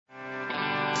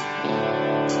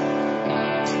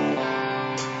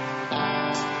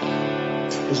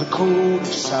There's a code of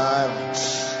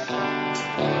silence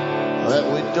that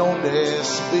we don't dare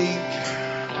speak.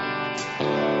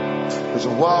 There's a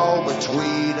wall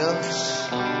between us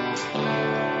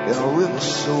and a river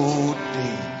so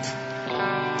deep.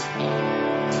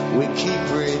 We keep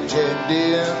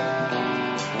pretending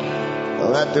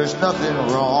that there's nothing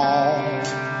wrong.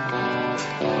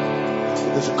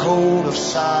 There's a code of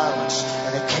silence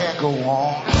and it can't go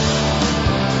on.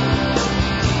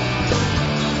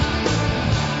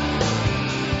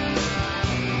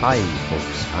 Hi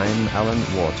folks, I'm Alan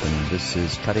Watt and this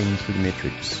is Cutting Through the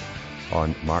Matrix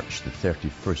on March the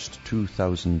 31st,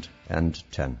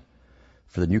 2010.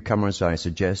 For the newcomers, I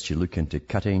suggest you look into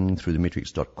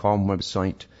cuttingthroughthematrix.com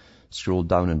website, scroll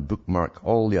down and bookmark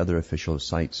all the other official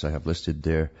sites I have listed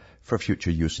there for future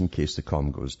use in case the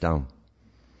com goes down.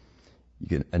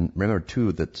 And remember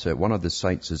too that one of the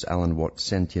sites is Alan Watt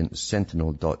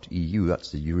Sentinel.eu.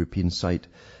 That's the European site.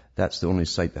 That's the only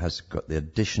site that has got the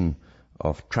addition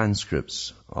of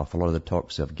transcripts of a lot of the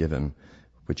talks I've given,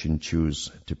 which you can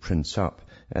choose to print up.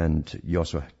 And you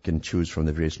also can choose from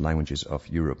the various languages of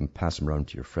Europe and pass them around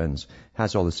to your friends.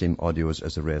 Has all the same audios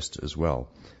as the rest as well.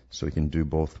 So you can do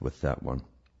both with that one.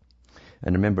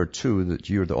 And remember too that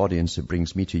you're the audience that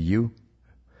brings me to you.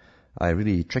 I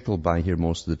really trickle by here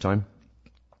most of the time.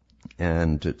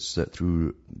 And it's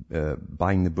through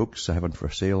buying the books I have on for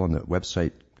sale on the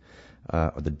website,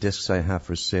 or the discs I have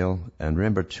for sale. And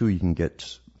remember too, you can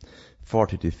get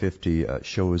 40 to 50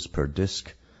 shows per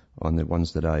disc on the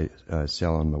ones that I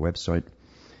sell on my website.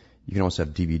 You can also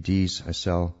have DVDs I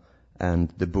sell,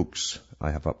 and the books I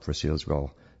have up for sale as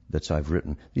well that I've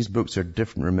written. These books are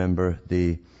different, remember.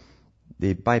 They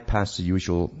bypass the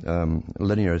usual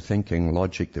linear thinking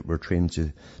logic that we're trained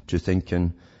to think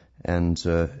in, and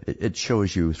it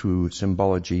shows you through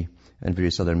symbology and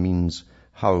various other means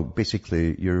how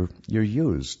basically you're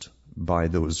used by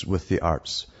those with the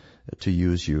arts to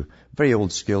use you. Very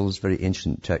old skills, very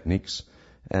ancient techniques,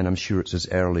 and I'm sure it's as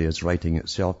early as writing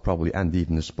itself probably, and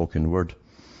even the spoken word.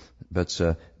 But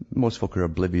most folk are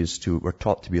oblivious to, we're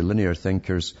taught to be linear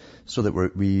thinkers so that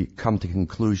we come to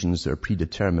conclusions that are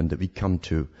predetermined, that we come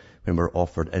to when we're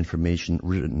offered information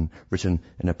written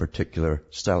in a particular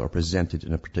style or presented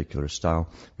in a particular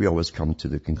style. We always come to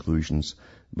the conclusions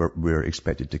we're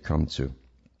expected to come to.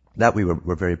 That way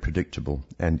we're very predictable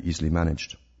and easily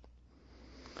managed.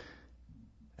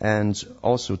 And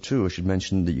also too, I should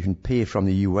mention that you can pay from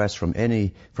the US for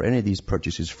any of these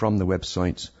purchases from the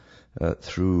website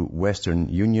through Western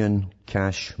Union,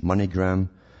 Cash, MoneyGram.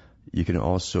 You can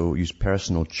also use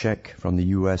personal check from the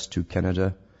US to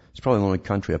Canada. It's probably the only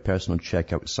country a personal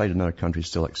check outside another country is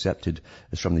still accepted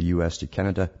is from the US to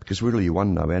Canada, because we're really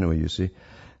one now anyway, you see.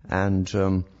 And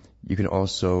you can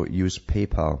also use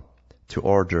PayPal to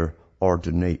order or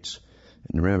donate.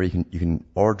 And remember, you can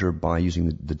order by using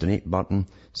the donate button,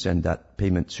 send that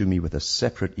payment to me with a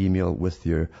separate email with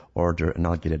your order, and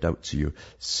I'll get it out to you.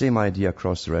 Same idea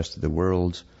across the rest of the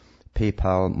world.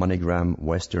 PayPal, MoneyGram,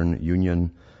 Western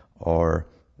Union, or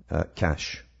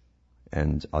Cash.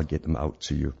 And I'll get them out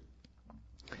to you.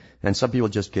 And some people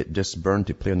just get discs burned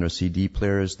to play on their CD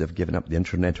players. They've given up the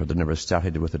internet or they never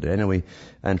started with it anyway.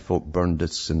 And folk burn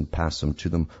discs and pass them to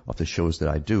them of the shows that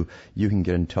I do. You can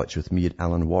get in touch with me at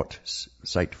Alan Watt,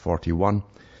 Site 41,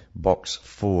 Box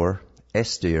 4,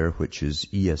 Estaire, which is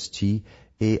ESTAIRE,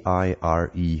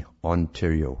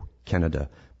 Ontario, Canada.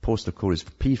 Postal code is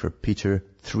P for Peter,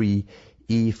 3,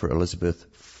 E for Elizabeth,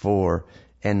 4,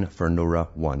 N for Nora,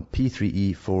 1.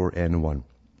 P3E4N1.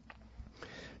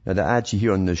 Now, the ads you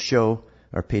hear on this show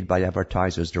are paid by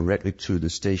advertisers directly to the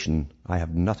station. I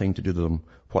have nothing to do with them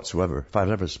whatsoever, if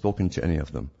I've ever spoken to any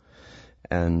of them.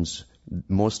 And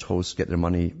most hosts get their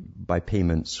money by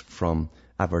payments from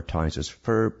advertisers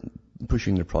for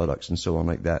pushing their products and so on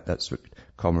like that. That's what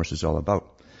commerce is all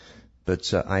about.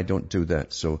 But I don't do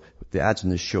that. So the ads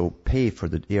in this show pay for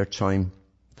the airtime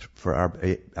for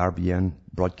RBN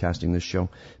broadcasting this show,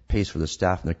 pays for the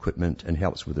staff and equipment, and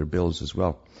helps with their bills as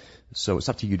well. So it's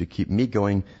up to you to keep me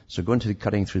going. So go into the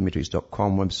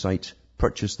cuttingthroughthematrix.com website,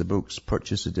 purchase the books,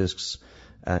 purchase the discs,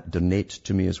 donate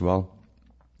to me as well.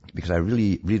 Because I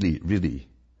really, really, really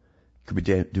could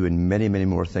be doing many, many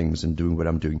more things than doing what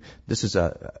I'm doing. This is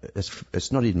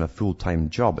it's not even a full-time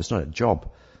job. It's not a job.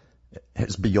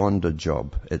 It's beyond a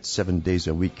job. It's 7 days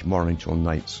a week, morning till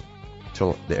night,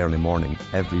 till the early morning,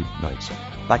 every night.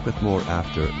 Back with more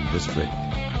after this break.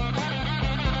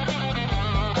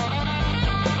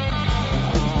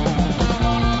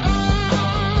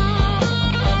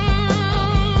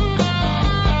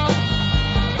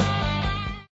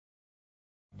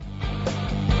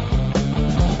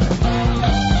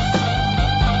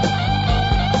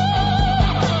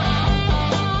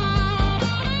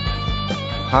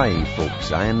 Hi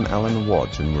folks, I'm Alan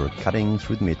Watt and we're cutting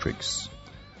through the matrix.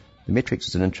 The matrix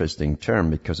is an interesting term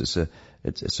because it's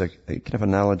a kind of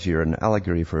analogy or an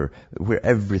allegory for where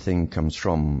everything comes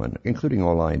from, and including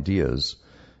all ideas.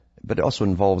 But it also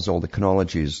involves all the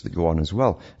chronologies that go on as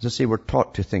well. As I say, we're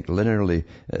taught to think linearly.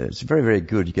 It's very, very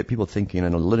good. You get people thinking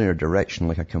in a linear direction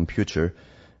like a computer.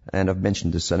 And I've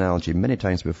mentioned this analogy many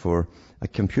times before. A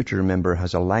computer, remember,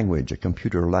 has a language, a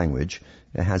computer language.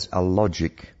 It has a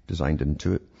logic designed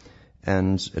into it.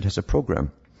 And it has a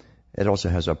program. It also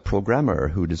has a programmer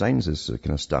who designs this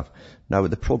kind of stuff. Now,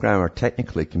 the programmer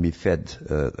technically can be fed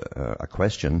a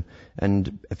question,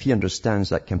 and if he understands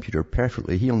that computer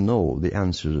perfectly, he'll know the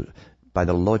answer by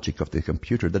the logic of the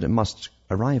computer that it must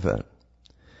arrive at.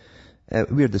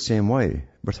 We're the same way.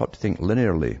 We're taught to think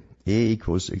linearly. A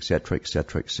equals, etc.,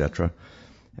 etc., etc.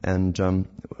 And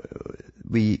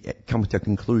we come to a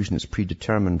conclusion that's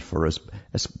predetermined for us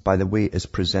by the way it's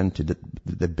presented.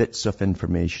 The bits of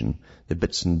information, the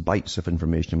bits and bytes of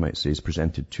information, you might say, is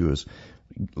presented to us,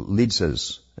 leads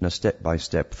us in a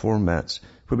step-by-step format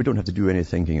where we don't have to do any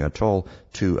thinking at all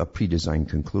to a pre-designed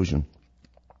conclusion.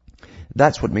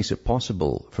 That's what makes it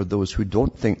possible for those who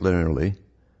don't think linearly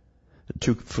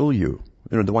to fool you.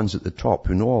 You know, the ones at the top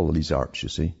who know all of these arts, you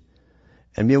see.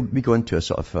 And we go into a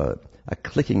sort of a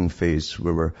clicking phase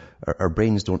where our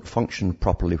brains don't function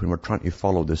properly when we're trying to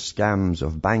follow the scams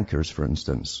of bankers, for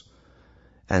instance,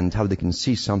 and how they can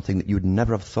see something that you would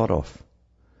never have thought of,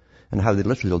 and how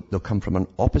they'll come from an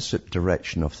opposite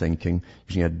direction of thinking,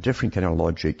 using a different kind of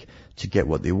logic to get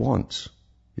what they want.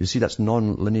 You see, that's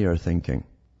non-linear thinking.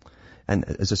 And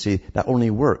as I say, that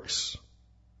only works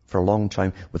for a long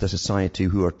time with a society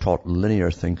who are taught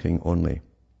linear thinking only.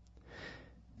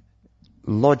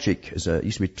 Logic used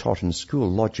to be taught in school,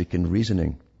 logic and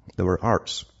reasoning. There were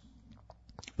arts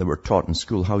that were taught in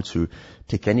school how to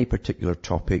take any particular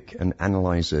topic and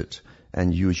analyze it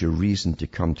and use your reason to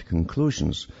come to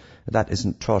conclusions. That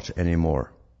isn't taught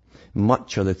anymore.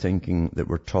 Much of the thinking that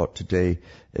we're taught today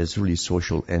is really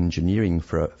social engineering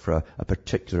for a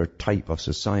particular type of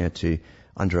society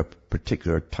under a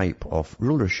particular type of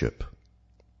rulership.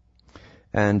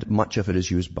 And much of it is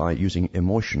used by using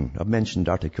emotion. I've mentioned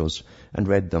articles and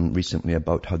read them recently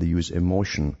about how they use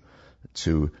emotion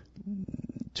to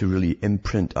really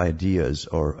imprint ideas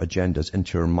or agendas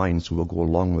into our minds so we'll go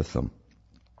along with them.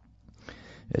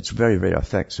 It's very, very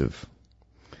effective.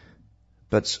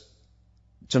 But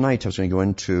tonight I was going to go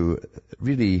into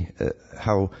really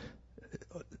how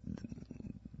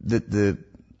the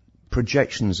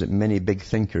projections that many big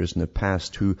thinkers in the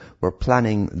past who were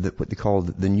planning what they call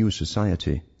the new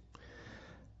society,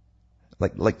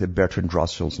 like the Bertrand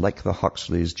Russells, like the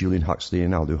Huxleys, Julian Huxley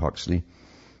and Aldous Huxley,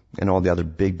 and all the other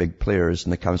big players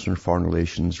in the Council on Foreign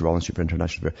Relations, Royal Institute for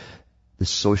International Affairs, the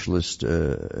socialist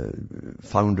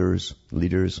founders,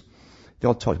 leaders, they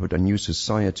all talked about a new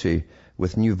society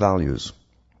with new values.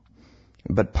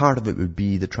 But part of it would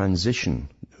be the transition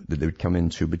that they would come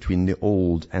into between the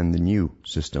old and the new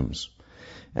systems.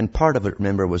 And part of it,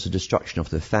 remember, was the destruction of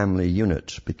the family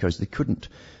unit, because they couldn't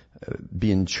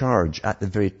be in charge at the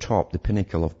very top, the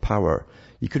pinnacle of power.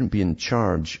 You couldn't be in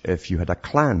charge if you had a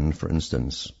clan, for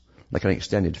instance, like an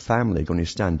extended family going to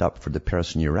stand up for the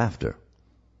person you're after,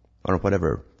 or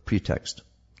whatever pretext.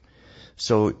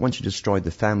 So once you destroy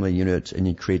the family unit and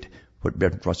you create what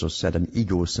Bertrand Russell said, an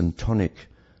egocentric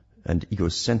and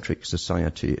egocentric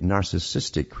society,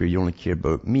 narcissistic, where you only care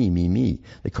about me.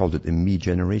 They called it the me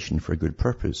generation for a good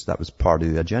purpose. That was part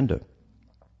of the agenda.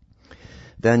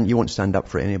 Then you won't stand up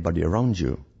for anybody around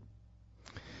you.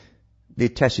 They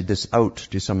tested this out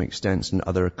to some extent in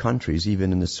other countries,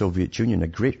 even in the Soviet Union. A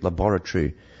great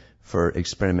laboratory for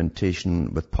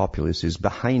experimentation with populaces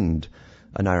behind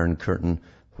an iron curtain,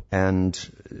 and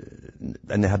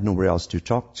they had nowhere else to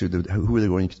talk to. Who were they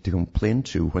going to complain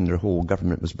to when their whole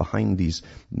government was behind these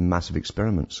massive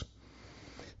experiments?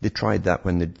 They tried that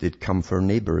when they'd come for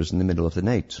neighbours in the middle of the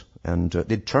night, and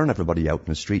they'd turn everybody out in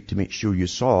the street to make sure you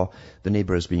saw the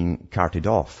neighbours being carted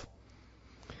off.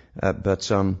 But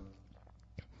the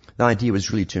idea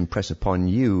was really to impress upon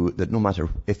you that no matter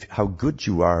how good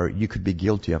you are, you could be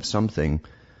guilty of something,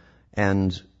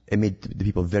 and it made the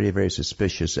people very, very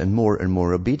suspicious and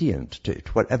more obedient to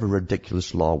whatever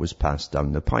ridiculous law was passed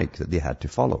down the pike that they had to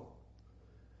follow.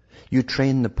 You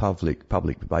train the public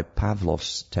by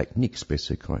Pavlov's techniques,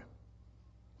 basically.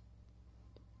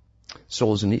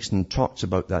 Solzhenitsyn talks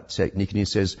about that technique, and he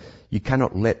says, you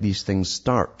cannot let these things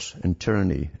start in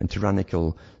tyranny, in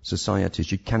tyrannical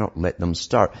societies. You cannot let them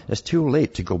start. It's too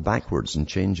late to go backwards and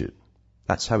change it.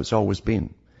 That's how it's always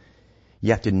been.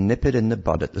 You have to nip it in the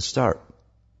bud at the start.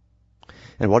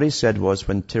 And what he said was,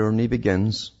 when tyranny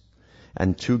begins,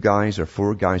 and 2 guys or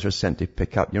 4 guys are sent to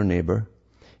pick up your neighbor.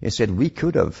 He said, we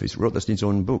could have. He wrote this in his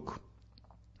own book.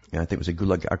 I think it was a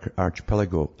Gulag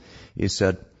Archipelago. He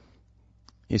said,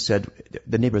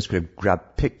 the neighbors could have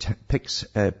grabbed picks,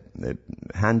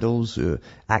 handles,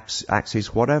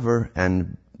 axes, whatever,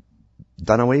 and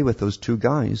done away with those 2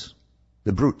 guys.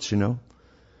 The brutes,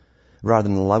 rather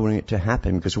than allowing it to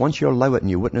happen. Because once you allow it and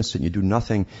you witness it and you do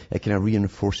nothing, it kind of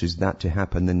reinforces that to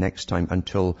happen the next time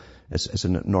until it's a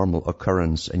normal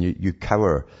occurrence and you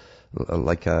cower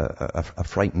like a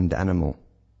frightened animal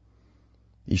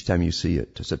each time you see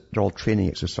it. They're all training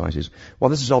exercises. Well,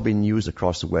 this has all been used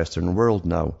across the Western world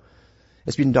now.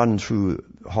 It's been done through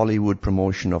Hollywood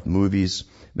promotion of movies.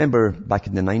 Remember, back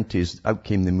in the 90s, out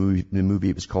came the movie,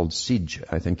 it was called Siege,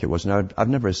 I think it was. Now, I've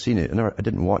never seen it. I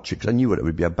didn't watch it because I knew what it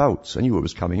would be about. So I knew what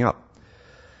was coming up.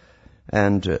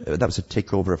 And that was a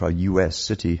takeover of a U.S.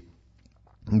 city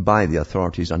by the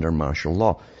authorities under martial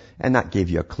law. And that gave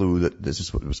you a clue that this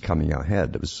is what was coming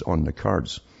ahead. It was on the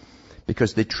cards.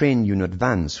 Because they train you in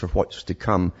advance for what's to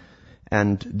come.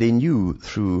 And they knew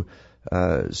through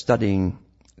studying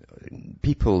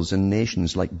peoples and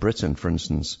nations like Britain, for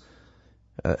instance,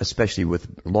 especially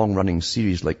with long-running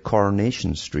series like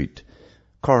Coronation Street.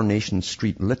 Coronation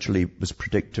Street literally was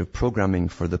predictive programming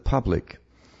for the public,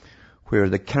 where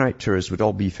the characters would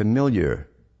all be familiar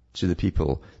to the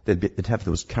people. They'd have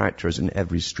those characters in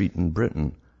every street in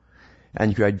Britain.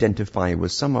 And you could identify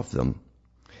with some of them.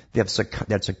 They had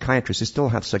psychiatrists. They still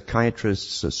have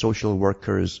psychiatrists, social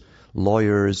workers,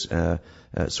 lawyers,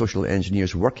 social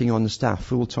engineers working on the staff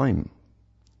full-time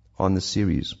on the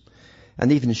series. And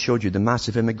they even showed you the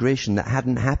massive immigration that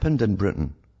hadn't happened in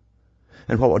Britain.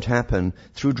 And what would happen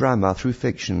through drama, through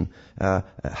fiction,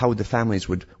 how the families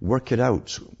would work it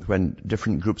out when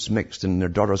different groups mixed and their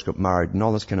daughters got married and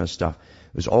all this kind of stuff.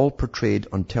 It was all portrayed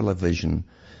on television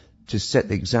to set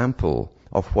the example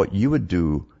of what you would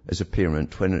do as a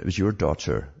parent when it was your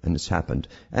daughter and it's happened.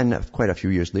 And quite a few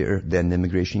years later, then the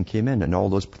immigration came in and all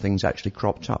those things actually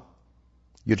cropped up.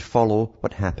 You'd follow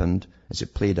what happened as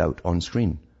it played out on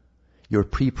screen. You're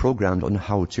pre-programmed on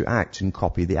how to act and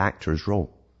copy the actor's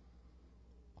role.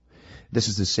 This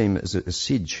is the same as a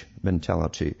siege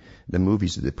mentality, the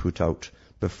movies that they put out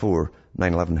before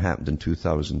 9/11 happened in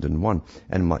 2001,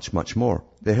 and much, much more.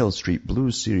 The Hill Street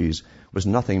Blues series was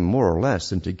nothing more or less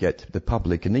than to get the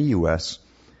public in the U.S.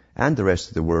 and the rest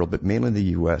of the world, but mainly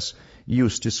the U.S.,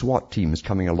 used to SWAT teams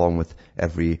coming along with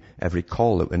every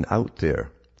call out and out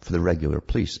there for the regular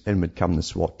police, and would come the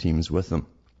SWAT teams with them.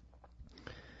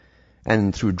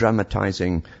 And through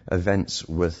dramatizing events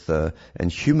with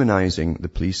and humanizing the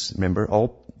police, remember,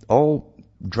 all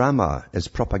drama is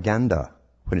propaganda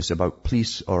when it's about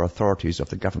police or authorities of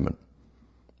the government.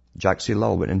 Jack C.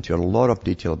 Lull went into a lot of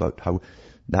detail about how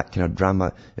that kind of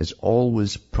drama is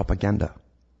always propaganda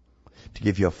to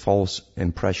give you a false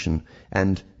impression,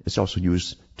 and it's also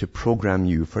used to program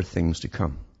you for things to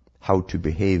come, how to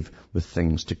behave with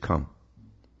things to come.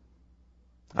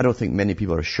 I don't think many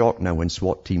people are shocked now when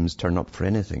SWAT teams turn up for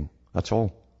anything at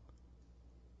all.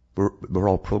 We're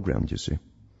all programmed, you see.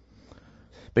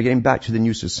 But getting back to the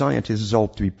new society, this is all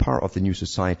to be part of the new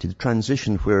society, the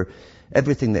transition where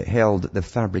everything that held the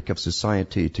fabric of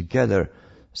society together,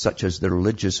 such as the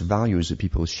religious values that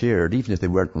people shared, even if they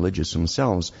weren't religious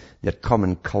themselves, they had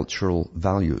common cultural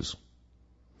values.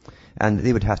 And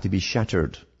they would have to be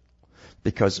shattered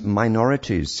because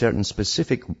minorities, certain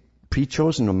specific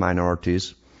pre-chosen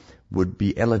minorities, would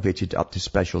be elevated up to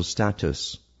special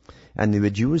status. And they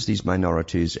would use these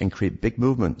minorities and create big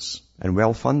movements and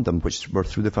well-fund them, which were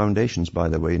through the foundations, by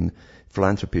the way, and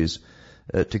philanthropies,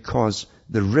 to cause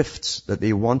the rifts that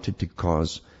they wanted to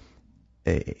cause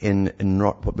in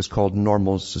what was called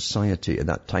normal society at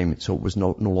that time. So it was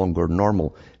no longer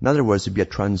normal. In other words, there'd be a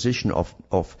transition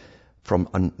from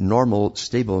a normal,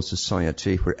 stable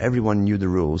society where everyone knew the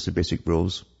rules, the basic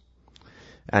rules,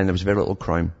 and there was very little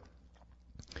crime.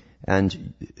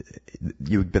 And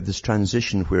you would get this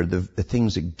transition where the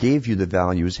things that gave you the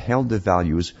values, held the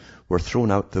values, were thrown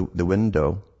out the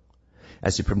window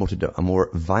as they promoted a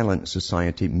more violent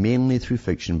society, mainly through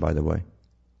fiction, by the way.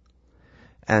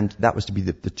 And that was to be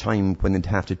the time when they'd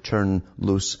have to turn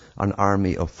loose an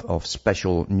army of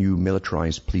special new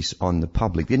militarized police on the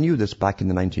public. They knew this back in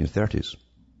the 1930s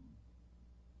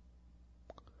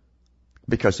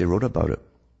because they wrote about it.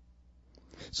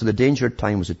 So the danger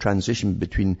time was a transition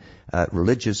between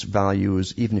religious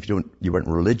values. Even if you weren't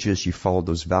religious, you followed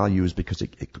those values because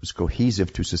it was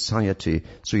cohesive to society,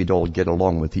 so you'd all get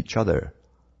along with each other.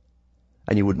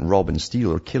 And you wouldn't rob and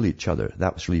steal or kill each other.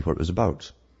 That was really what it was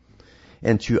about.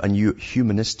 Into a new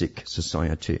humanistic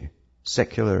society,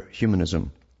 secular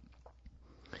humanism,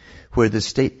 where the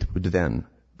state would then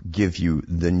give you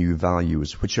the new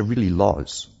values, which are really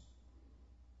laws.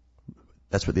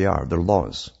 That's what they are. They're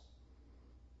laws.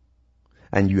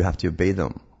 And you have to obey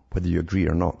them, whether you agree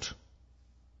or not.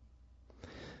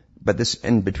 But this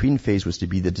in-between phase was to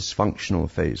be the dysfunctional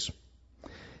phase.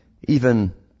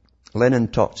 Even Lenin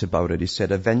talked about it. He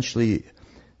said eventually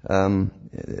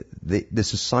the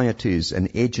societies and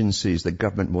agencies the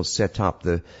government will set up,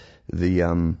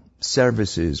 the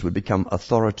services would become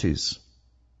authorities.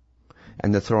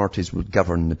 And the authorities would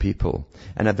govern the people.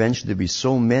 And eventually there'd be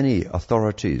so many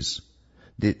authorities,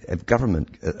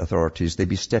 government authorities, they'd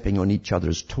be stepping on each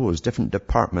other's toes. Different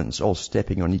departments all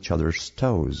stepping on each other's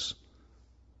toes.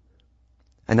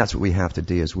 And that's what we have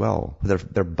today as well.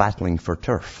 They're battling for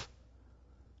turf.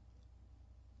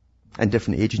 And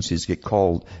different agencies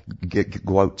go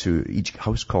out to each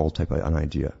house call type of an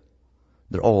idea.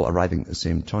 They're all arriving at the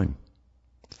same time,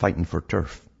 fighting for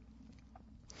turf.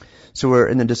 So we're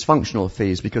in the dysfunctional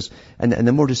phase and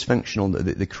the more dysfunctional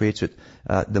they create it,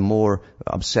 the more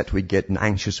upset we get and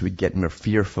anxious we get, and we're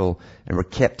fearful, and we're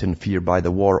kept in fear by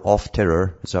the war of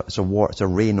terror. It's a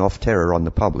reign of terror on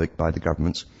the public by the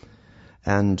governments.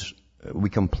 And we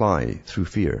comply through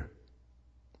fear.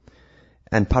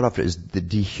 And part of it is the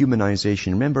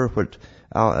dehumanization. Remember what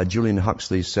Julian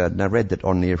Huxley said, and I read that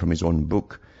on the air from his own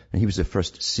book, and he was the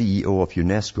first CEO of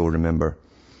UNESCO, remember,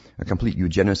 a complete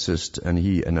eugenicist and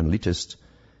an elitist.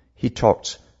 He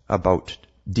talked about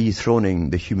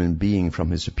dethroning the human being from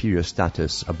his superior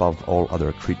status above all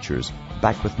other creatures.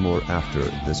 Back with more after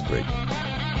this break.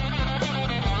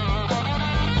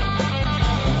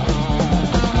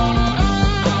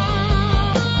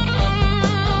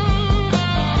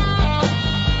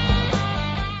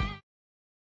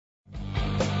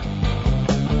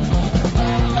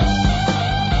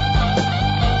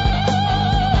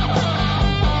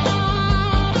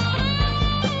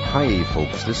 Hi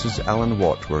folks, this is Alan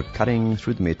Watt. We're cutting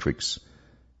through the matrix,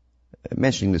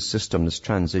 mentioning the system, this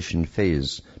transition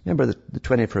phase. Remember that the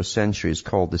 21st century is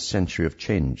called the century of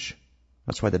change.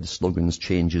 That's why the slogan's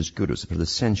change is good. It's for the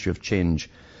century of change,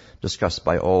 discussed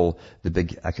by all the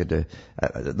big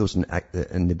those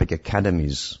in the big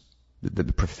academies, the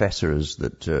professors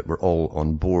that were all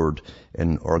on board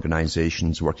in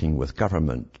organizations working with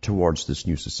government towards this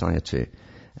new society.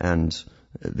 And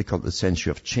they call it the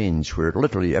century of change, where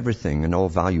literally everything and all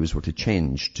values were to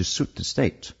change to suit the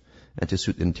state and to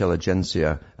suit the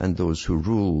intelligentsia and those who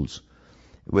ruled,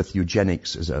 with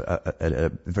eugenics as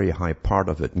a very high part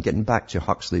of it. And getting back to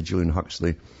Huxley, Julian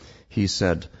Huxley, he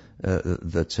said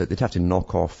that they'd have to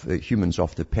knock off humans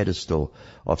off the pedestal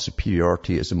of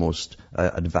superiority as the most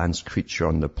advanced creature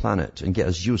on the planet and get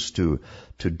us used to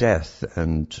death.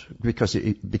 And because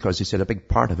he said a big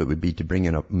part of it would be to bring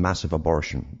in a massive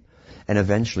abortion. And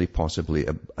eventually, possibly,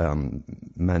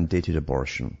 mandated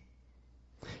abortion.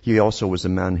 He also was a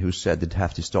man who said they'd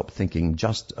have to stop thinking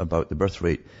just about the birth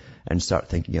rate and start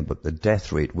thinking about the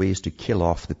death rate, ways to kill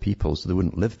off the people so they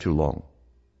wouldn't live too long,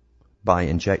 by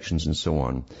injections and so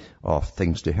on, of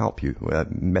things to help you,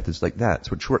 methods like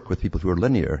that, which work with people who are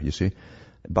linear, you see,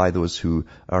 by those who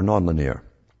are non-linear.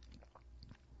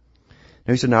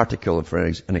 Now, here's an article for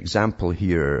an example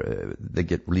here that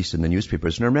get released in the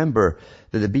newspapers. And remember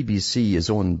that the BBC is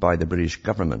owned by the British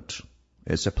government.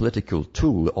 It's a political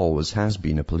tool, always has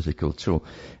been a political tool.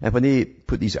 And when they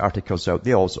put these articles out,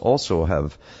 they also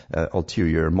have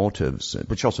ulterior motives,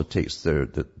 which also takes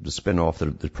the spin off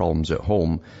the problems at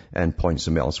home and points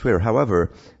them elsewhere.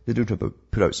 However, they do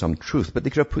put out some truth, but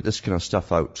they could have put this kind of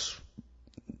stuff out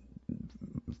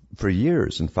for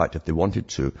years, in fact, if they wanted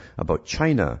to, about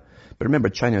China. But remember,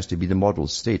 China has to be the model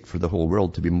state for the whole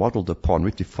world to be modeled upon. We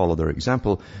have to follow their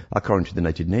example. According to the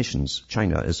United Nations,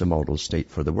 China is a model state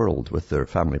for the world with their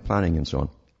family planning and so on.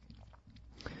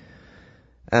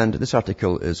 And this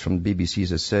article is from the BBC,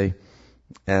 as I say,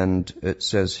 and it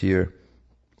says here,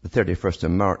 the 31st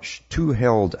of March, 2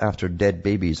 held after dead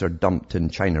babies are dumped in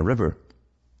China River.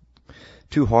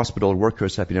 2 hospital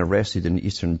workers have been arrested in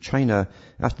eastern China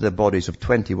after the bodies of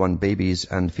 21 babies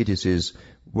and fetuses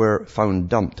were found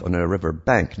dumped on a river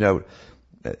bank. Now,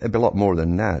 it'd be a lot more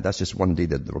than that. That's just one day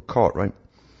that they were caught, right?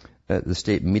 The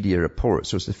state media reports,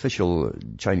 so it's the official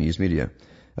Chinese media.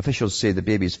 Officials say the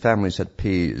babies' families had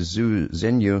paid Zhu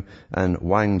Zhenyu and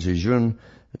Wang Zhijun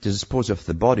to dispose of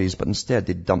the bodies, but instead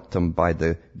they dumped them by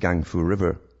the Gangfu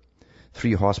River.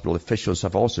 3 hospital officials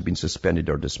have also been suspended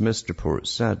or dismissed,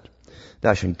 reports said. The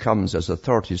action comes as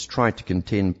authorities try to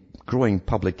contain growing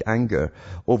public anger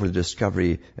over the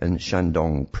discovery in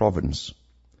Shandong province.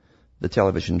 The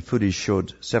television footage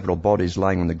showed several bodies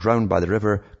lying on the ground by the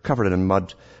river, covered in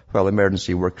mud, while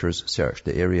emergency workers searched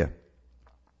the area.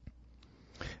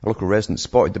 A local resident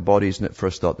spotted the bodies and at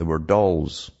first thought they were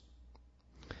dolls.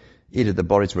 8 of the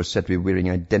bodies were said to be wearing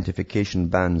identification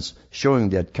bands showing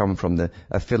they had come from the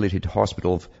affiliated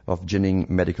hospital of Jining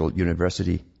Medical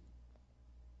University.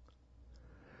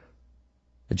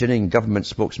 The Jining government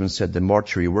spokesman said the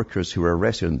mortuary workers who were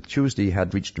arrested on Tuesday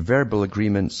had reached verbal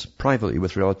agreements privately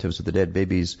with relatives of the dead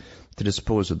babies to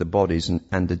dispose of the bodies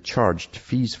and had charged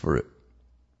fees for it.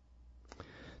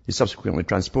 They subsequently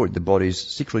transported the bodies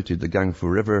secretly to the Gangfu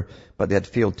River, but they had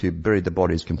failed to bury the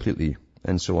bodies completely,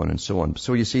 and so on and so on.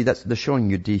 So you see, they're showing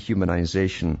you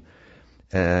dehumanization,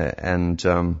 and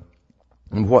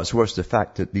what's worse, the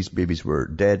fact that these babies were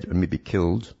dead and maybe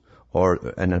killed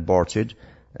and aborted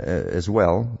as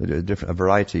well, a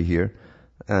variety here,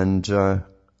 and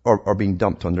or being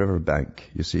dumped on the riverbank.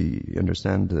 You see, you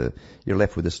understand? You're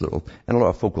left with this little, and a lot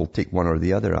of folk will take one or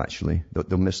the other, actually.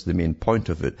 They'll miss the main point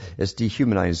of it. It's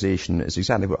dehumanization. It's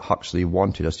exactly what Huxley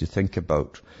wanted us to think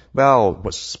about. Well,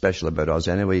 what's special about us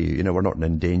anyway? You know, we're not an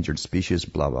endangered species,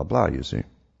 blah, blah, blah, you see.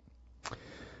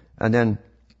 And then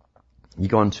you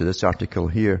go on to this article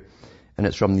here, and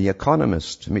it's from The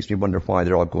Economist. It makes me wonder why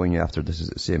they're all going after this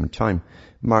at the same time.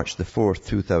 March the 4th,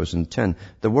 2010.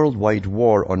 The worldwide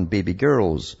war on baby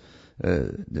girls.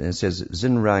 It says,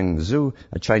 Xinrang Zhu,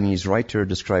 a Chinese writer,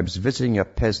 describes visiting a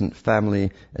peasant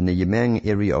family in the Yimeng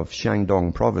area of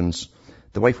Shandong province.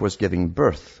 The wife was giving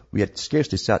birth. We had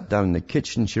scarcely sat down in the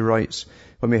kitchen, she writes,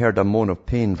 when we heard a moan of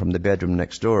pain from the bedroom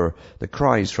next door. The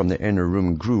cries from the inner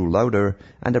room grew louder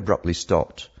and abruptly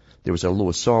stopped. There was a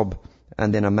low sob,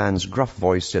 and then a man's gruff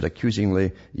voice said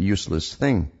accusingly, useless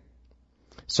thing.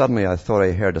 Suddenly I thought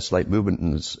I heard a slight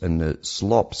movement in the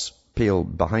slops pail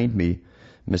behind me.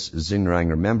 Miss Xinrang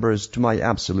remembers. To my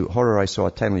absolute horror, I saw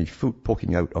a tiny foot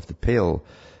poking out of the pail.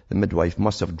 The midwife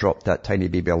must have dropped that tiny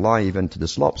baby alive into the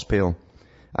slops pail.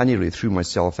 I nearly threw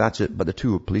myself at it, but the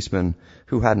 2 policemen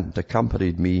who hadn't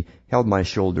accompanied me held my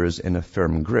shoulders in a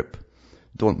firm grip.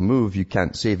 Don't move, you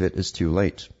can't save it, it's too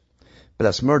late. But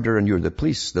that's murder and you're the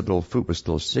police. The little foot was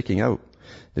still sticking out.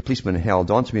 The policeman held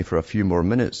on to me for a few more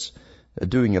minutes.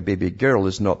 Doing a baby girl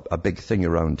is not a big thing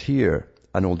around here,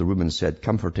 an older woman said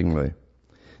comfortingly.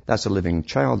 That's a living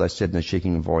child, I said in a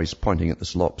shaking voice, pointing at the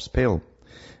slops pail.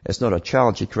 It's not a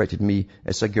child, she corrected me.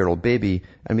 It's a girl baby,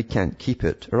 and we can't keep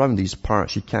it. Around these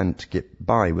parts, you can't get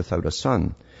by without a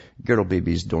son. Girl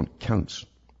babies don't count.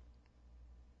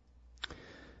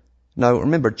 Now,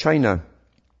 remember, China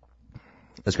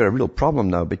has got a real problem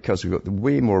now because we've got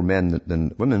way more men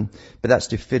than women, but that's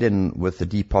to fit in with the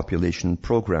depopulation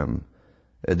program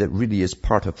that really is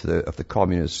part of the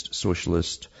communist,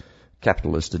 socialist,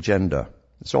 capitalist agenda.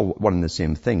 It's all one and the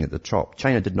same thing at the top.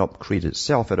 China did not create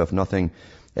itself out of nothing.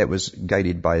 It was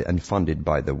guided by and funded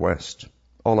by the West.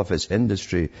 All of its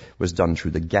industry was done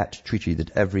through the GATT treaty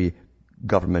that every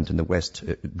government in the West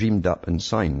dreamed up and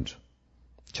signed.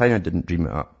 China didn't dream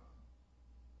it up.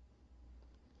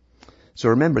 So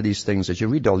remember these things. As you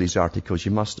read all these articles,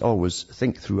 you must always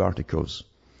think through articles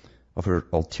of her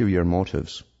ulterior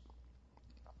motives.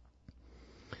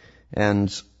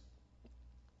 And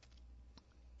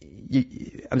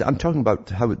I'm talking about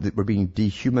how we're being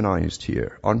dehumanized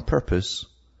here on purpose,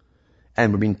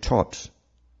 and we're being taught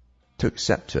to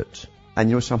accept it. And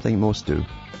you know something? Most do.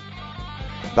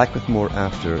 Back with more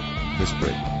after this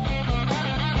break.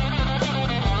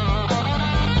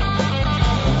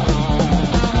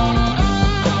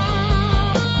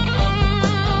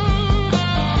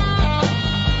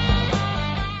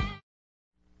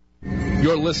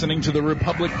 You're listening to the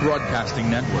Republic Broadcasting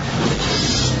Network,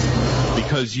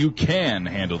 because you can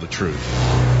handle the truth.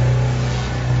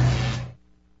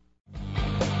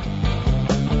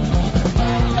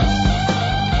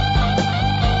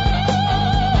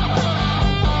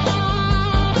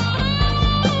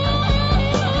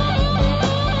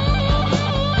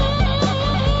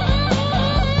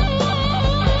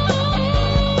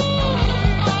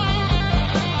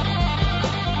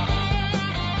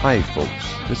 Hi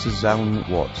folks, this is Alan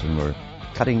Watts and we're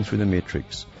cutting through the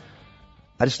matrix.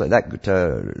 I just let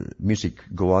that music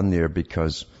go on there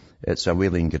because it's a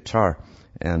wailing guitar,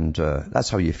 and that's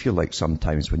how you feel like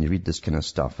sometimes when you read this kind of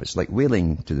stuff. It's like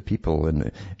wailing to the people,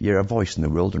 and you're a voice in the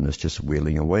wilderness just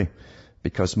wailing away,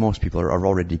 because most people are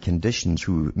already conditioned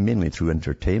mainly through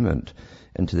entertainment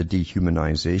into the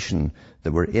dehumanization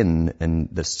that we're in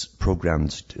this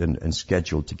programmed and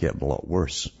scheduled to get a lot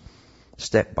worse.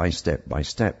 Step by step by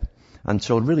step,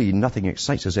 until really nothing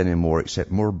excites us anymore except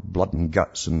more blood and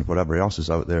guts and whatever else is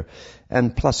out there.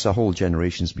 And plus a whole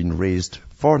generation's been raised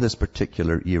for this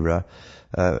particular era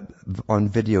on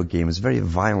video games, very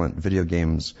violent video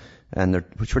games, and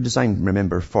which were designed,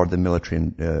 remember, for the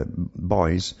military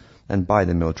boys and by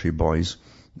the military boys.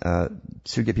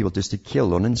 to get people just to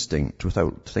kill on instinct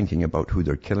without thinking about who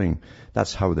they're killing.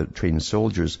 That's how they train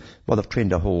soldiers. Well, they've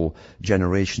trained a whole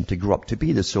generation to grow up to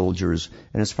be the soldiers.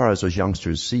 And as far as those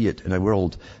youngsters see it, in a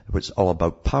world where it's all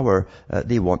about power,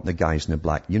 they want the guys in the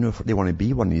black uniform. They want to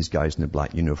be one of these guys in the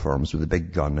black uniforms with the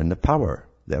big gun and the power.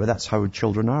 That's how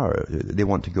children are. They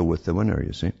want to go with the winner,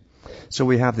 you see. So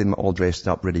we have them all dressed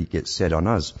up, ready to get set on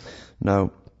us.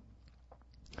 Now,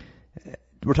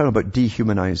 we're talking about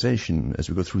dehumanization as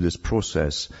we go through this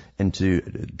process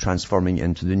into transforming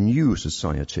into the new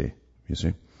society, you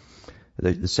see.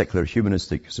 The secular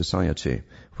humanistic society,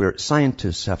 where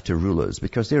scientists have to rule us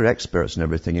because they're experts in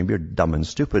everything and we're dumb and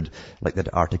stupid, like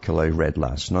that article I read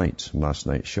last night's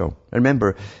show. And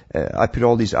remember, I put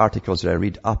all these articles that I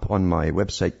read up on my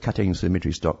website,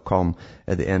 cuttingthroughthematrix.com,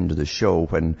 at the end of the show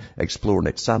when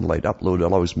ExploreNet satellite upload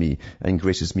allows me and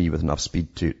graces me with enough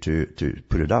speed to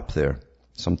put it up there.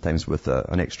 Sometimes with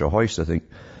an extra hoist, I think.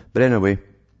 But anyway,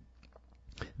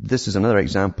 this is another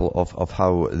example of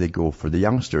how they go for the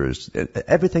youngsters.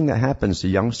 Everything that happens to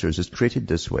youngsters is created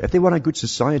this way. If they want a good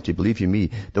society, believe you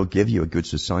me, they'll give you a good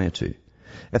society.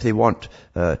 If they want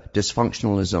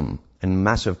dysfunctionalism and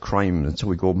massive crime, and so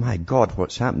we go, my God,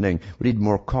 what's happening? We need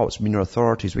more cops, more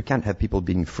authorities. We can't have people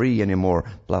being free anymore,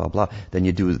 blah, blah, blah. Then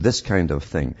you do this kind of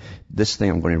thing. This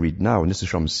thing I'm going to read now, and this is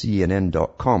from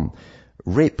CNN.com.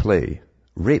 Rape Play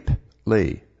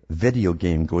video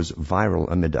game goes viral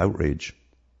amid outrage.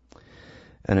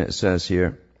 And it says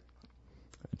here,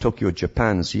 Tokyo,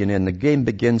 Japan, CNN, the game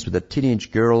begins with a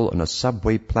teenage girl on a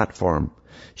subway platform.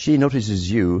 She notices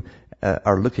you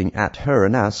are looking at her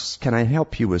and asks, can I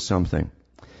help you with something?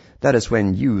 That is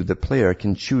when you, the player,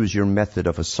 can choose your method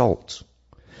of assault.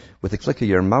 With a click of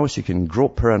your mouse, you can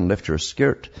grope her and lift her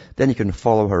skirt. Then you can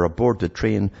follow her aboard the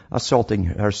train, assaulting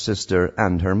her sister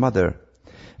and her mother.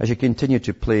 As you continue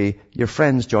to play, your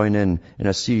friends join in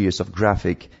a series of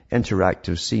graphic,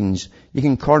 interactive scenes. You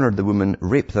can corner the woman,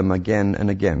 rape them again and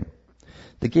again.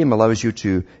 The game allows you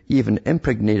to even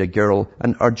impregnate a girl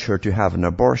and urge her to have an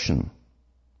abortion.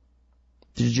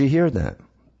 Did you hear that?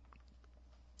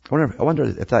 I wonder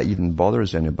if that even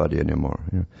bothers anybody anymore.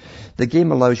 Yeah. The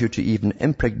game allows you to even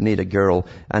impregnate a girl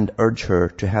and urge her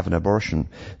to have an abortion.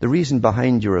 The reason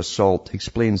behind your assault,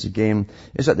 explains the game,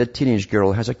 is that the teenage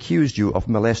girl has accused you of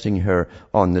molesting her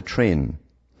on the train.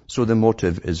 So the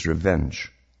motive is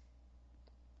revenge.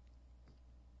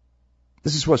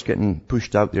 This is what's getting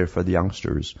pushed out there for the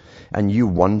youngsters. And you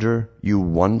wonder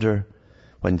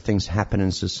when things happen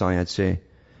in society,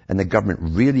 and the government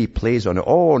really plays on it.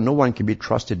 Oh, no one can be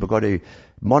trusted. We've got to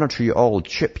monitor you all,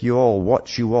 chip you all,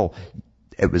 watch you all.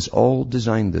 It was all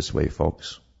designed this way,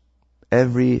 folks.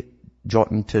 Every jot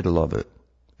and tittle of it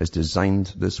is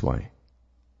designed this way.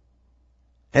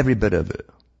 Every bit of it.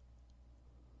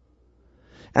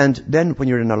 And then when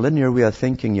you're in a linear way of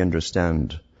thinking, you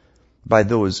understand, by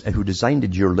those who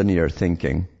designed your linear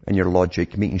thinking and your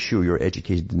logic, making sure you're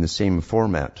educated in the same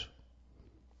format.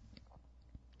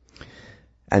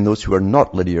 And those who are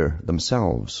not linear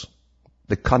themselves,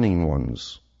 the cunning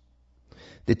ones,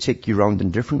 they take you around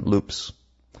in different loops,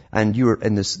 and you're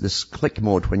in this click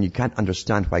mode when you can't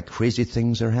understand why crazy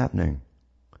things are happening.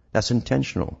 That's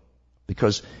intentional,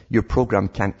 because your program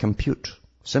can't compute.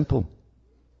 Simple.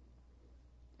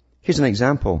 Here's an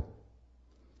example.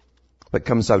 What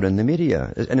comes out in the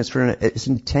media, and it's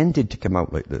intended to come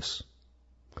out like this.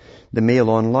 The Mail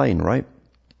Online, right?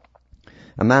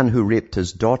 A man who raped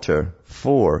his daughter,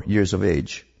 4 years of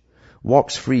age,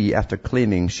 walks free after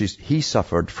claiming he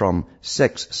suffered from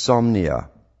sexsomnia.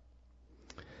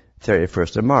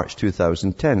 31st of March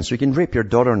 2010. So you can rape your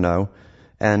daughter now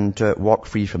and walk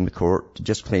free from the court to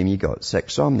just claim you got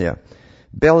sexsomnia.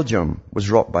 Belgium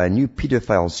was rocked by a new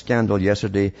paedophile scandal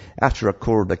yesterday after a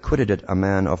court acquitted a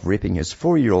man of raping his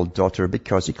 4-year-old daughter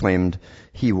because he claimed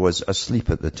he was asleep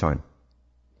at the time.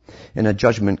 In a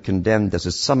judgment condemned as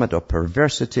a summit of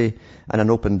perversity and an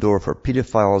open door for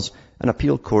pedophiles, an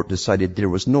appeal court decided there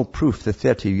was no proof the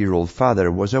 30-year-old father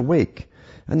was awake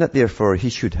and that therefore he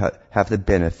should have the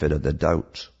benefit of the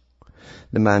doubt.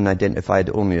 The man, identified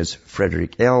only as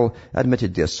Frederick L.,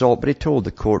 admitted the assault, but he told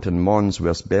the court in Mons,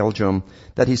 West Belgium,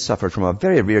 that he suffered from a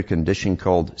very rare condition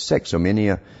called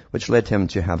sexomania, which led him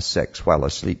to have sex while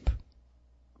asleep.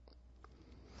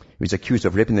 He was accused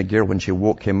of raping the girl when she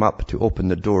woke him up to open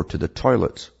the door to the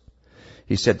toilet.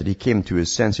 He said that he came to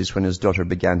his senses when his daughter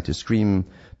began to scream,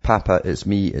 "Papa, it's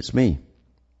me, it's me."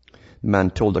 The man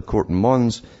told a court in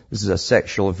Mons, "This is a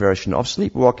sexual version of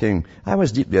sleepwalking. I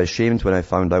was deeply ashamed when I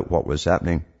found out what was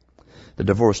happening." The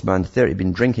divorced man, 30, had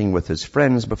been drinking with his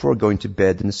friends before going to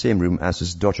bed in the same room as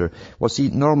his daughter. Well, see,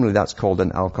 normally that's called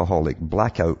an alcoholic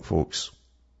blackout, folks.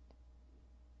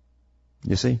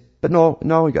 You see? But no,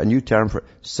 we got a new term for it.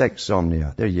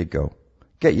 Sexsomnia. There you go.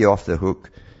 Get you off the hook,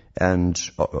 and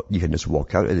you can just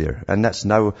walk out of there. And that's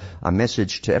now a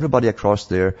message to everybody across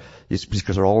there,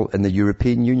 because they're all in the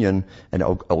European Union, and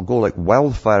it'll go like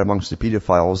wildfire amongst the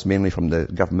paedophiles, mainly from the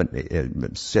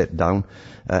government set down,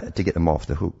 to get them off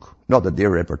the hook. Not that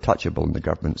they're ever touchable in the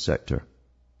government sector.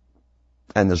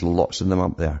 And there's lots of them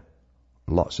up there.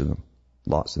 Lots of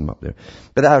them up there.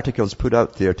 But the article's put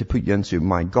out there to put you into,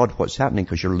 my God, what's happening,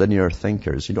 because you're linear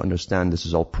thinkers. You don't understand this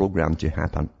is all programmed to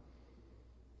happen.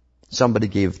 Somebody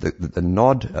gave the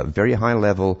nod at a very high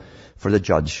level for the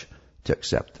judge to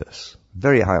accept this.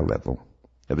 Very high level.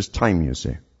 It was time, you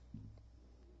see.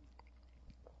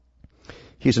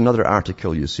 Here's another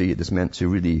article, you see, that's meant to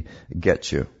really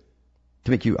get you,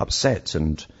 to make you upset,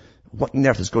 and what on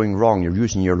earth is going wrong? You're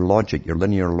using your logic, your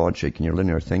linear logic, and your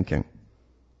linear thinking.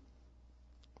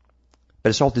 But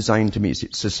it's all designed to me.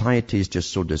 Society is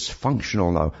just so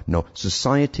dysfunctional now. No,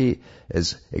 society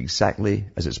is exactly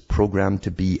as it's programmed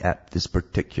to be at this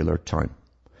particular time.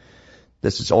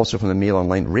 This is also from the Mail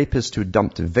Online. Rapist who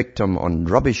dumped a victim on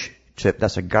rubbish tip,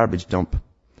 that's a garbage dump,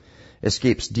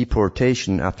 escapes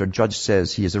deportation after judge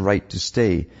says he has a right to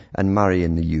stay and marry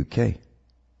in the UK.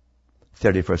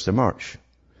 31st of March.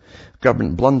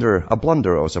 Government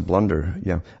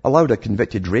allowed a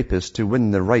convicted rapist to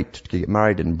win the right to get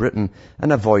married in Britain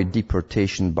and avoid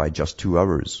deportation by just 2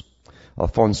 hours.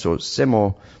 Alfonso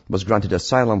Semo was granted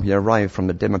asylum when he arrived from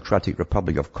the Democratic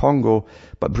Republic of Congo,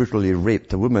 but brutally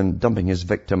raped a woman, dumping his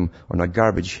victim on a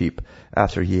garbage heap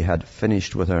after he had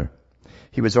finished with her.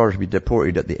 He was ordered to be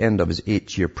deported at the end of his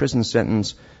 8-year prison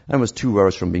sentence and was 2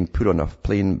 hours from being put on a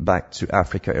plane back to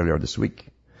Africa earlier this week.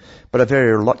 But a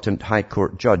very reluctant High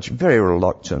Court judge, very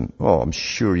reluctant, I'm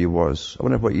sure he was, I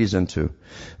wonder what he's into,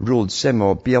 ruled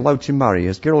Semo be allowed to marry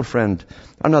his girlfriend,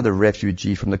 another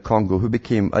refugee from the Congo who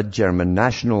became a German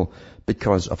national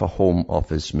because of a Home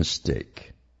Office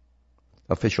mistake.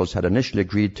 Officials had initially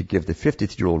agreed to give the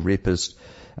 53-year-old rapist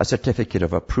a certificate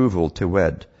of approval to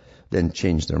wed, then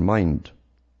changed their mind.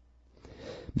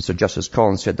 Mr. Justice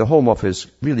Collins said the Home Office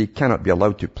really cannot be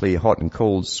allowed to play hot and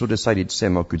cold, so decided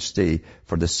Semo could stay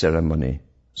for the ceremony.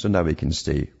 So now he can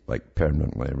stay,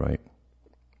 permanently, right?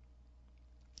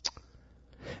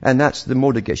 And that's the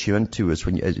mode it gets you into, is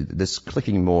when this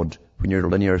clicking mode, when you're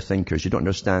linear thinkers. You don't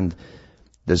understand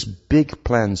there's big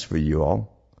plans for you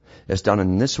all. It's done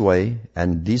in this way,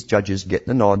 and these judges get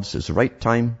the nods. It's the right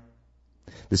time.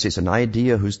 They say it's an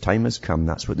idea whose time has come.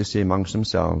 That's what they say amongst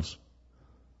themselves.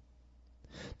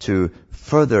 To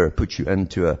further put you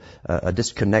into a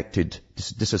disconnected,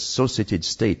 disassociated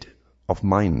state of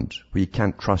mind where you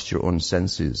can't trust your own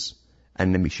senses,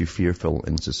 and it makes you fearful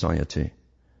in society.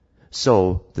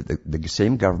 So that the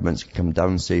same governments can come down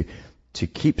and say, to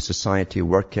keep society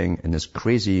working in this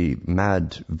crazy,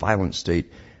 mad, violent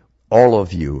state, all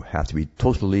of you have to be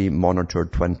totally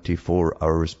monitored 24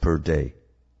 hours per day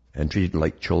and treated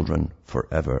like children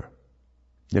forever.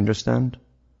 You understand?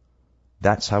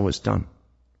 That's how it's done.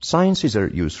 Sciences are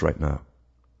at use right now.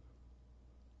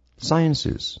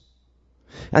 Sciences.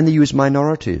 And they use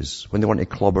minorities when they want to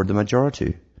clobber the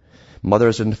majority.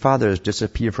 Mothers and fathers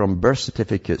disappear from birth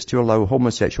certificates to allow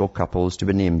homosexual couples to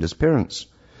be named as parents.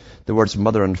 The words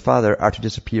mother and father are to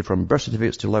disappear from birth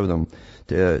certificates to allow them,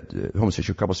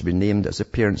 homosexual couples, to be named as the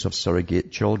parents of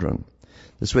surrogate children.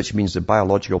 The switch means the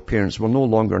biological parents will no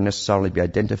longer necessarily be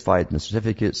identified in the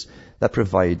certificates that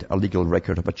provide a legal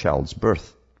record of a child's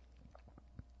birth.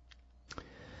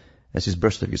 As his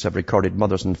birth certificates have recorded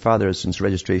mothers and fathers since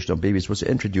registration of babies was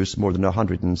introduced more than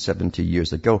 170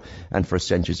 years ago, and for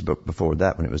centuries before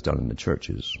that when it was done in the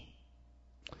churches.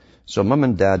 So mum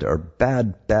and dad are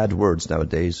bad words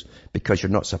nowadays, because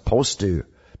you're not supposed to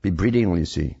be breeding, you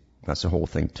see. That's the whole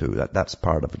thing too. That's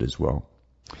part of it as well.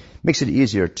 Makes it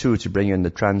easier too to bring in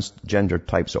the transgender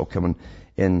types that will come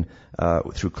in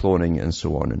through cloning and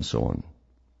so on and so on.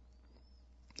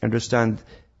 Understand?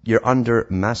 You're under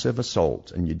massive assault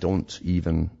and you don't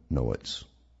even know it.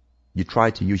 You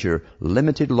try to use your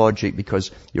limited logic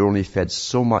because you're only fed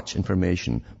so much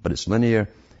information, but it's linear,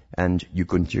 and you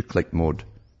go into your click mode.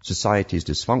 Society is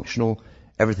dysfunctional,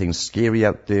 everything's scary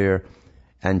out there,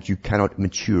 and you cannot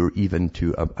mature even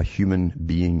to a human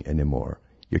being anymore.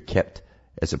 You're kept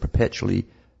as a perpetually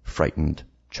frightened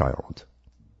child.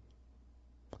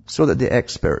 So that the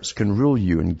experts can rule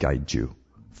you and guide you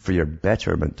for your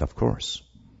betterment, of course.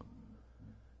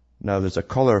 Now, there's a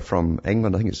caller from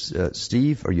England. I think it's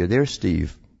Steve. Are you there,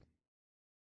 Steve?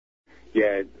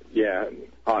 Yeah.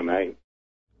 Hi, mate.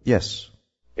 Yes.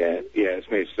 Yeah,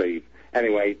 it's me, Steve.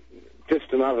 Anyway,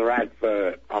 just another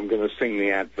advert. I'm going to sing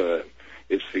the advert.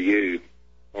 It's for you,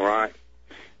 all right?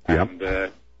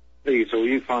 And please, all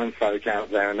you fine folk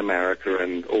out there in America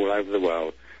and all over the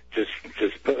world, just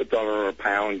put $1 or a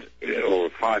pound or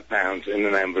 £5 in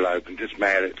an envelope and just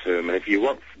mail it to them. And if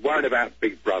you're worried about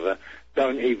Big Brother,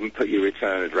 don't even put your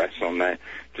return address on there.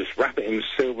 Just wrap it in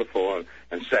silver foil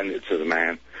and send it to the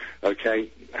man. Okay?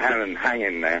 Alan, hang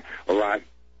in there. All right?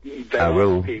 There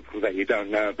are people that you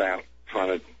don't know about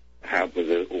trying to help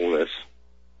with all this.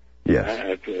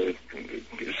 Yes.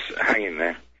 Just hang in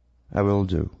there. I will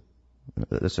do.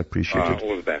 That's appreciated.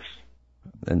 All the best.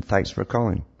 And thanks for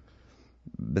calling.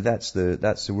 But that's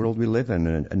the world we live in,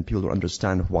 and people don't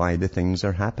understand why the things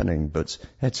are happening, but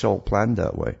it's all planned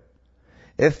that way.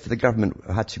 If the government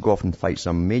had to go off and fight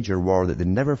some major war that they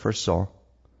never foresaw,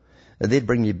 they'd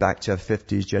bring you back to a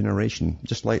 50s generation,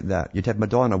 just like that. You'd have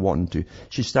Madonna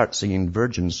she'd start singing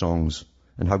virgin songs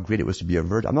and how great it was to be a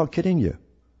virgin. I'm not kidding you.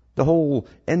 The whole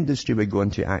industry would go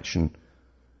into action.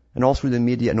 And all through the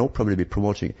media, and Oprah would be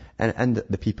promoting it. And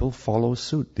the people follow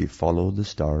suit. They follow the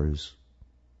stars.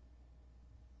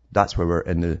 That's where we're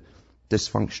in the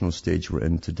dysfunctional stage we're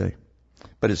in today.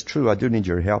 But it's true, I do need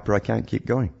your help or I can't keep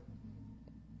going.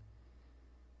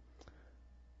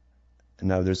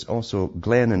 Now there's also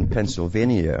Glenn in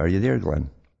Pennsylvania. Are you there, Glenn?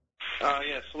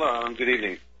 Yes, hello, good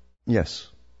evening. Yes.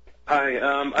 Hi,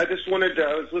 I just wanted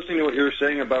I was listening to what you were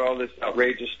saying about all this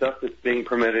outrageous stuff that's being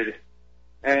permitted.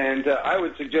 And I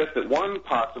would suggest that one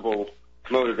possible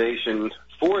motivation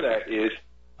for that is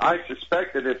I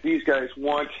suspect that if these guys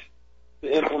want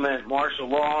to implement martial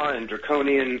law and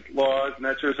draconian laws and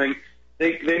that sort of thing,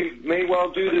 they may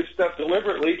well do this stuff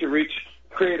deliberately to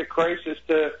create a crisis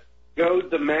to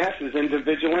goad the masses into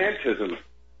vigilantism.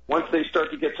 Once they start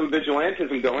to get some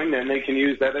vigilantism going, then they can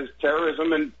use that as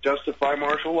terrorism and justify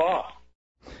martial law.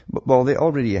 Well, they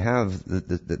already have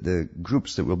the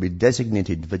groups that will be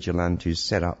designated vigilantes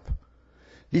set up.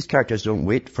 These characters don't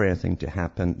wait for anything to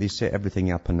happen. They set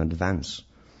everything up in advance.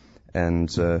 And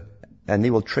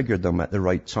they will trigger them at the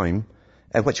right time,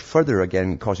 which further,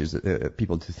 again, causes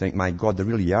people to think, my God, there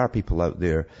really are people out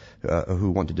there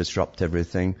who want to disrupt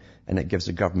everything. And it gives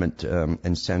the government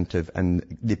incentive,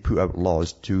 and they put out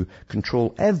laws to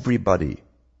control everybody.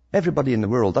 Everybody in the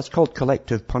world. That's called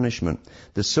collective punishment.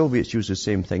 The Soviets used the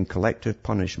same thing, collective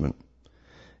punishment.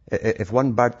 If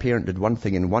one bad parent did one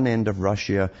thing in one end of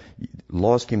Russia,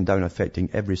 laws came down affecting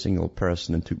every single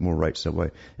person and took more rights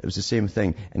away. It was the same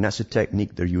thing. And that's a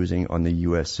technique they're using on the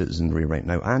U.S. citizenry right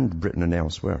now, and Britain and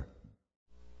elsewhere.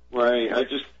 Right. I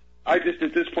just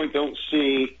at this point don't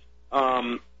see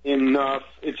enough.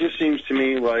 It just seems to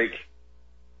me like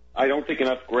I don't think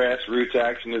enough grassroots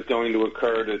action is going to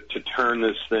occur to turn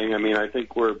this thing. I mean, I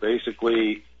think we're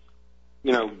basically,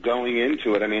 going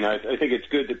into it. I mean, I think it's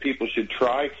good that people should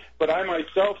try, but I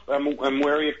myself, I'm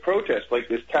wary of protests, like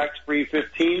this tax-free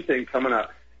 15 thing coming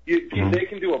up. They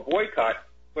can do a boycott,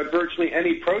 but virtually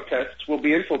any protests will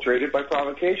be infiltrated by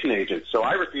provocation agents. So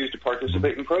I refuse to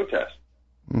participate in protests.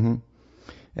 Mm-hmm.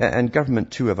 And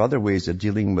government, too, have other ways of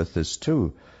dealing with this,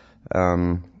 too.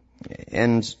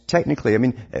 And technically, I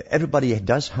mean, everybody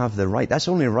does have the right. That's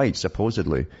only right,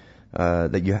 supposedly, I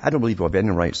don't believe we have any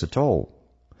rights at all.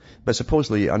 But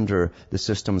supposedly, under the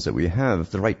systems that we have,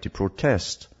 the right to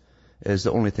protest is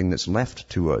the only thing that's left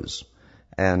to us.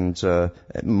 And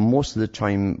most of the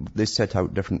time, they set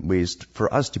out different ways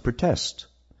for us to protest.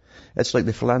 It's like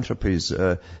the philanthropies.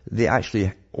 They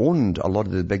actually owned a lot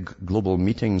of the big global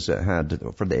meetings that had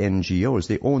for the NGOs.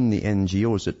 They own the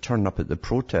NGOs that turn up at the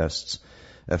protests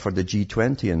for the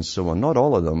G20 and so on. Not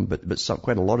all of them, but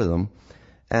quite a lot of them.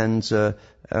 And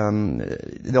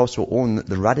they also own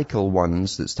the radical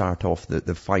ones that start off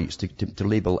the fights to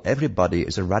label everybody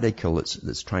as a radical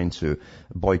that's trying to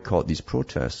boycott these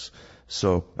protests.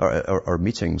 So, or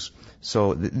meetings.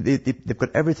 So they've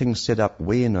got everything set up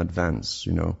way in advance,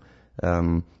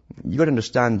 you got to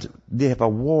understand, they have a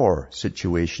war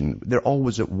situation. They're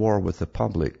always at war with the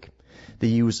public. They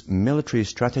use military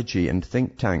strategy and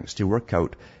think tanks to work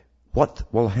out what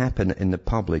will happen in the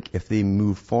public if they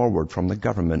move forward from the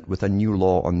government with a new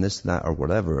law on this, that, or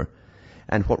whatever,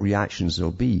 and what reactions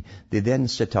there'll be. They then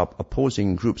set up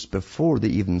opposing groups before they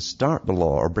even start the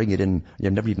law or bring it in.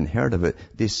 You've never even heard of it.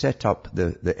 They set up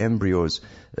the embryos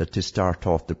to start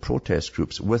off the protest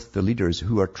groups with the leaders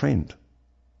who are trained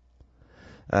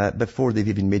before they've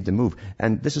even made the move.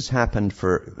 And this has happened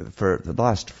for the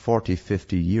last 40,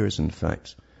 50 years, in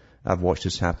fact. I've watched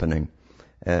this happening.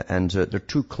 And they're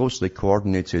too closely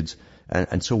coordinated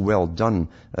and so well done.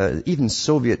 Even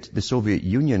the Soviet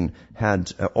Union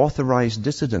had authorized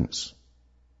dissidents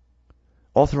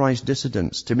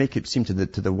to make it seem to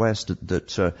the West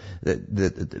that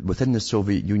within the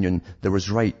Soviet Union there was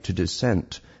right to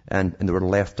dissent and they were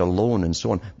left alone and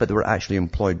so on, but they were actually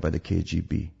employed by the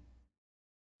KGB.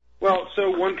 Well, so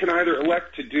one can either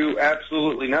elect to do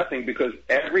absolutely nothing because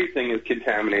everything is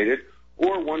contaminated,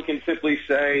 or one can simply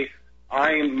say,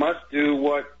 I must do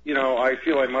what, I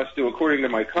feel I must do according to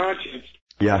my conscience,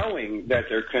 knowing that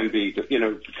there can be,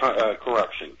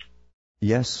 corruption.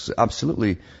 Yes,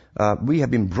 absolutely. We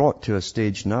have been brought to a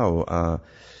stage now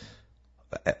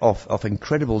of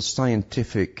incredible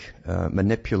scientific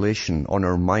manipulation on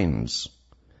our minds.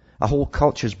 A whole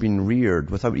culture has been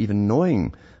reared without even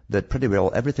knowing that pretty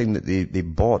well everything that they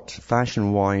bought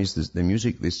fashion-wise, the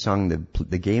music they sung,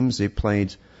 the games they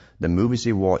played, the movies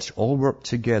they watched, all worked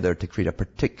together to create a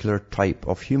particular type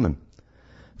of human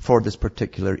for this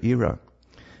particular era.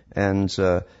 And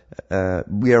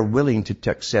we are willing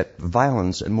to accept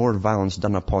violence, and more violence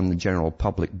done upon the general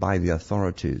public by the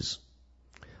authorities.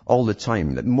 All the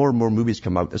time. More and more movies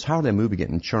come out. There's hardly a movie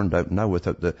getting churned out now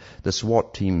without the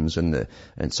SWAT teams and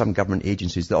some government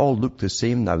agencies. They all look the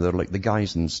same now. They're like the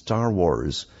guys in Star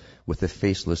Wars with the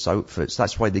faceless outfits.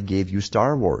 That's why they gave you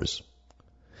Star Wars.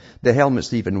 The helmets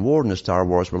they even wore in the Star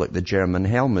Wars were like the German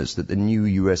helmets that the new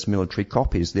US military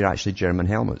copies. They're actually German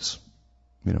helmets.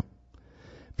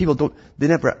 People they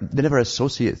never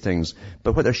associate things,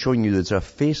 but what they're showing you, there's a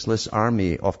faceless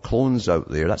army of clones out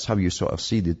there. That's how you sort of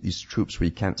see these troops where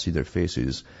you can't see their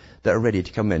faces, that are ready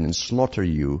to come in and slaughter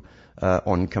you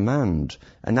on command.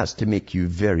 And that's to make you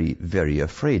very, very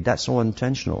afraid. That's all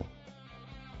intentional.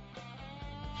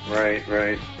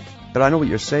 Right. But I know what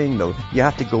you're saying, though. You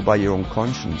have to go by your own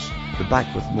conscience. We're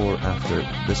back with more after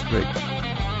this break.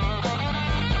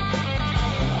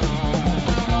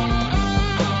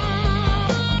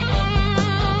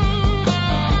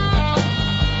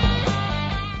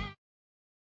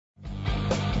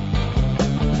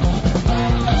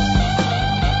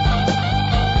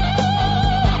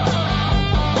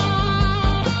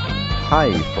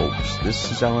 Hi folks,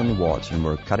 this is Alan Watt and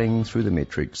we're cutting through the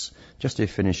matrix. Just to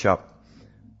finish up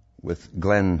with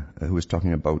Glenn, who was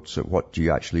talking about what do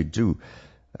you actually do,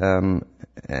 and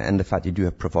the fact you do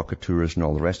have provocateurs and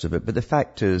all the rest of it. But the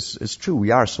fact is, it's true,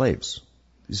 we are slaves.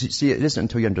 See, it isn't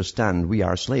until you understand we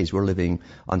are slaves. We're living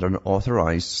under an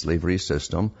authorized slavery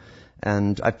system.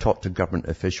 And I've talked to government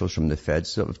officials from the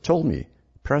feds that have told me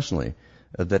personally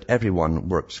that everyone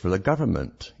works for the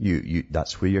government.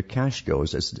 That's where your cash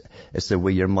goes. It's the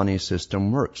way your money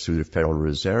system works through the Federal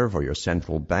Reserve or your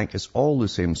central bank. It's all the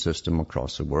same system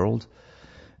across the world.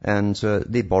 And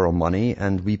they borrow money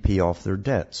and we pay off their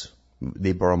debts.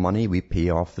 They borrow money, we pay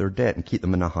off their debt and keep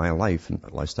them in a high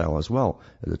lifestyle as well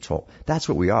at the top. That's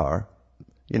what we are.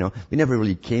 We never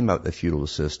really came out the feudal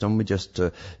system. We just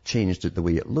changed it the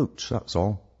way it looked. That's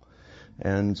all.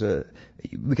 And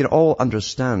we can all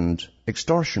understand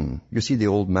extortion. You see the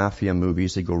old mafia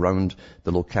movies, they go around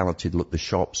the locality, they look at the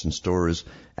shops and stores,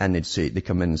 and they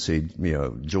come in and say,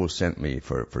 Joe sent me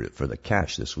for the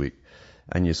cash this week.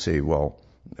 And you say, well,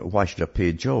 why should I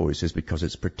pay Joe? He says, because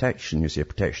it's protection. You say,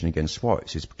 protection against what? He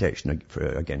says, protection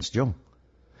against Joe.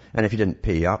 And if you didn't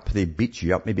pay up, they beat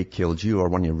you up, maybe killed you or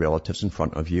one of your relatives in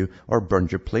front of you, or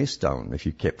burned your place down if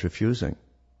you kept refusing,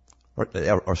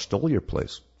 or stole your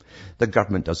place. The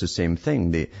government does the same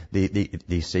thing.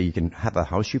 They say you can have a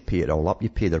house, you pay it all up, you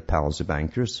pay their pals, the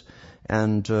bankers,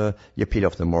 and you paid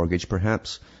off the mortgage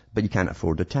perhaps, but you can't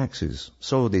afford the taxes.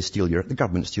 So the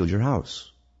government steals your house.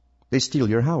 They steal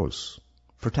your house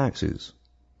for taxes.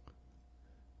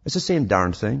 It's the same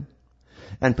darn thing.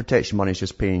 And protection money is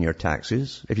just paying your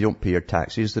taxes. If you don't pay your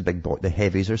taxes, the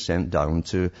heavies are sent down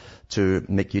to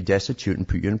make you destitute and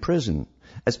put you in prison.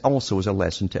 It also is a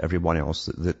lesson to everyone else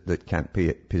that can't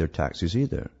pay their taxes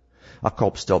either. A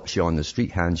cop stops you on the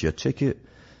street, hands you a ticket.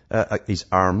 He's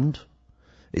armed.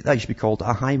 That should be called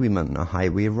a highwayman, a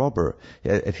highway robber.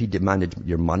 If he demanded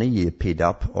your money, you paid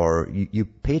up, or you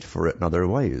paid for it in other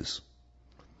ways.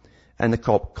 And the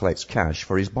cop collects cash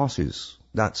for his bosses.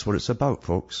 That's what it's about,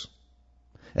 folks.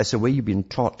 It's the way you've been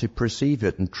taught to perceive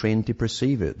it and trained to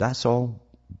perceive it. That's all.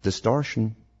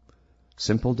 Distortion.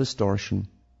 Simple distortion.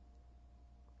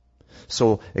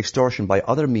 So extortion by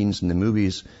other means in the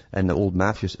movies and the old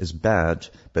mafias is bad,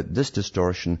 but this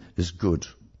distortion is good.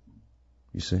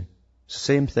 You see?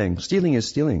 Same thing. Stealing is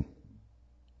stealing.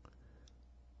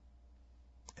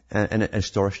 And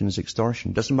extortion is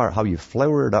extortion. Doesn't matter how you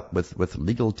flower it up with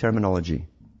legal terminology.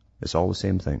 It's all the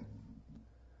same thing.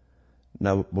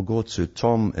 Now we'll go to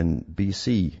Tom in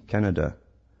BC, Canada.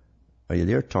 Are you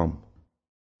there, Tom?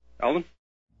 Alan?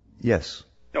 Yes.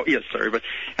 Oh, yes, sorry. But,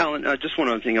 Alan, just one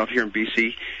other thing out here in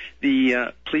BC.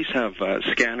 The police have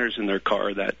scanners in their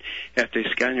car that if they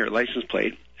scan your license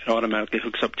plate, it automatically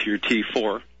hooks up to your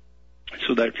T4,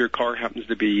 so that if your car happens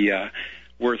to be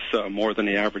worth more than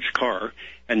the average car,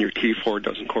 and your T4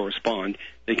 doesn't correspond,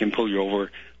 they can pull you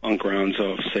over on grounds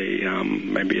of, say,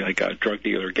 maybe like a drug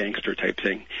dealer, gangster type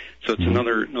thing. So it's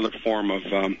another form of,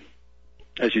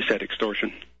 as you said,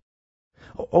 extortion.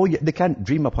 Oh, yeah, they can't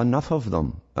dream up enough of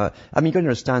them. I mean, you got to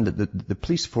understand that the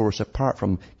police force, apart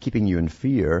from keeping you in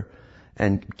fear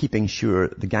and keeping sure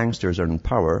the gangsters are in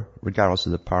power, regardless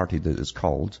of the party that is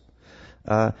called,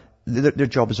 their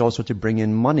job is also to bring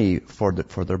in money for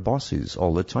their bosses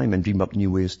all the time and dream up new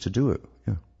ways to do it.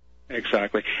 Yeah.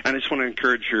 Exactly. And I just want to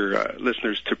encourage your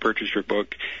listeners to purchase your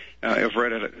book. I've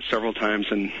read it several times,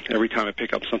 and every time I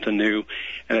pick up something new,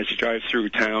 and as you drive through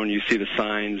town, you see the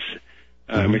signs,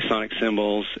 Masonic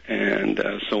symbols, and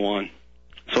so on.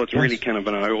 So it's really kind of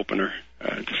an eye-opener,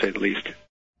 to say the least.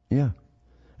 Yeah,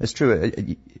 it's true.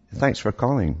 Thanks for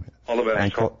calling. All the best.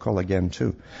 And call again,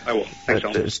 too. I will. Thanks,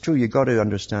 but it's true. You've got to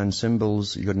understand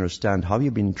symbols. You've got to understand how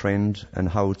you've been trained and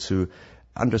how to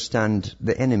understand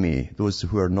the enemy, those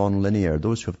who are non-linear,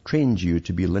 those who have trained you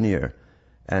to be linear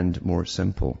and more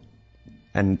simple.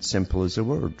 And simple is the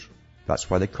word. That's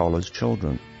why they call us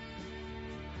children.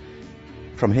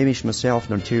 From Hamish myself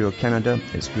in Ontario, Canada,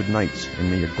 it's good night, and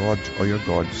may your God or your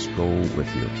gods go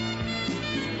with you.